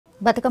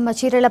బతుకమ్మ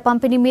చీరల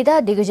పంపిణీ మీద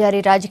దిగజారి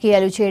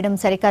రాజకీయాలు చేయడం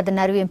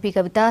సరికాదన్నారు ఎంపీ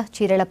కవిత.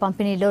 చీరల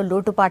పంపిణీలో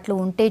లోటుపాట్లు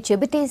ఉంటే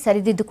చెబితే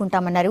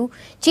సరిదిద్దుకుంటామన్నారు.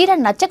 చీర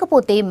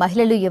నచ్చకపోతే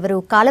మహిళలు ఎవరు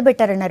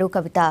కాలబెట్టారన్నారు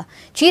కవిత.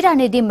 చీర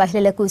అనేది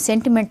మహిళలకు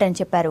సెంటిమెంట్ అని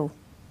చెప్పారు.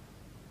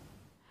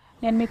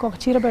 నేను మీకు ఒక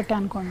చీర పెట్టా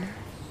అనుకోండి,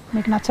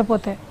 మీకు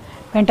నచ్చపోతే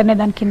వెంటనే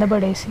దాన్ని కింద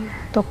పడేసి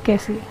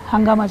తొక్కేసి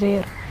హంగామా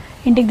చేయరు,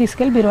 ఇంటికి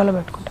తీసుకెళ్ళి బీరువాలో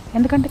పెట్టుకుంటారు.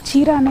 ఎందుకంటే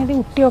చీర అనేది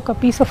ఉట్టి ఒక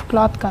పీస్ ఆఫ్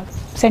క్లాత్ కాదు,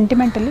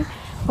 సెంటిమెంటలీ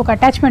ఒక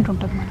అటాచ్మెంట్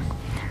ఉంటుంది మనకు.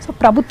 సో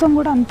ప్రభుత్వం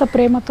కూడా అంత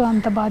ప్రేమతో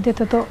అంత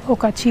బాధ్యతతో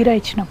ఒక చీర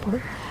ఇచ్చినప్పుడు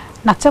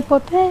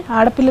నచ్చపోతే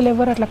ఆడపిల్లలు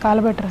ఎవరు అట్లా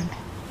కాలబెట్టరండి.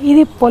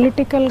 ఇది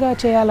పొలిటికల్గా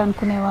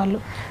చేయాలనుకునే వాళ్ళు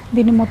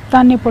దీన్ని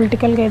మొత్తాన్ని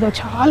పొలిటికల్గా ఏదో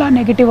చాలా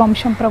నెగిటివ్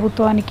అంశం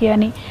ప్రభుత్వానికి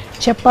అని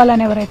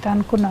చెప్పాలని ఎవరైతే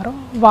అనుకున్నారో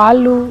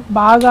వాళ్ళు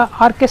బాగా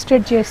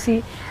ఆర్కెస్ట్రేట్ చేసి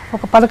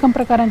ఒక పథకం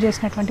ప్రకారం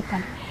చేసినటువంటి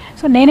పని.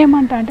 సో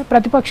నేనేమంటా అంటే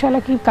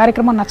ప్రతిపక్షాలకి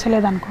కార్యక్రమం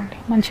నచ్చలేదనుకోండి,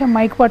 మంచిగా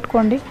మైక్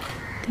పట్టుకోండి,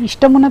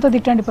 ఇష్టం ఉన్నతో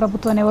తిట్టండి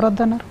ప్రభుత్వాన్ని,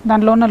 ఎవరొద్దన్నారు.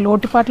 దానిలో ఉన్న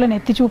లోటుపాట్లను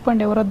ఎత్తి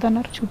చూపండి,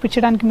 ఎవరొద్దన్నారు.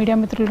 చూపించడానికి మీడియా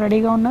మిత్రులు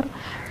రెడీగా ఉన్నారు.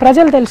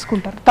 ప్రజలు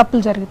తెలుసుకుంటారు,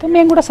 తప్పులు జరిగితే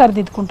మేము కూడా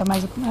సరిదిద్దుకుంటాం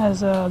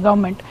యాజ్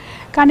గవర్నమెంట్.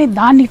 కానీ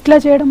దాన్ని ఇట్లా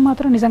చేయడం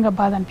మాత్రం నిజంగా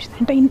బాధ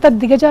అనిపిస్తుంది. అంటే ఇంత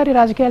దిగజారి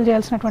రాజకీయాలు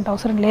చేయాల్సినటువంటి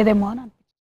అవసరం లేదేమో అని.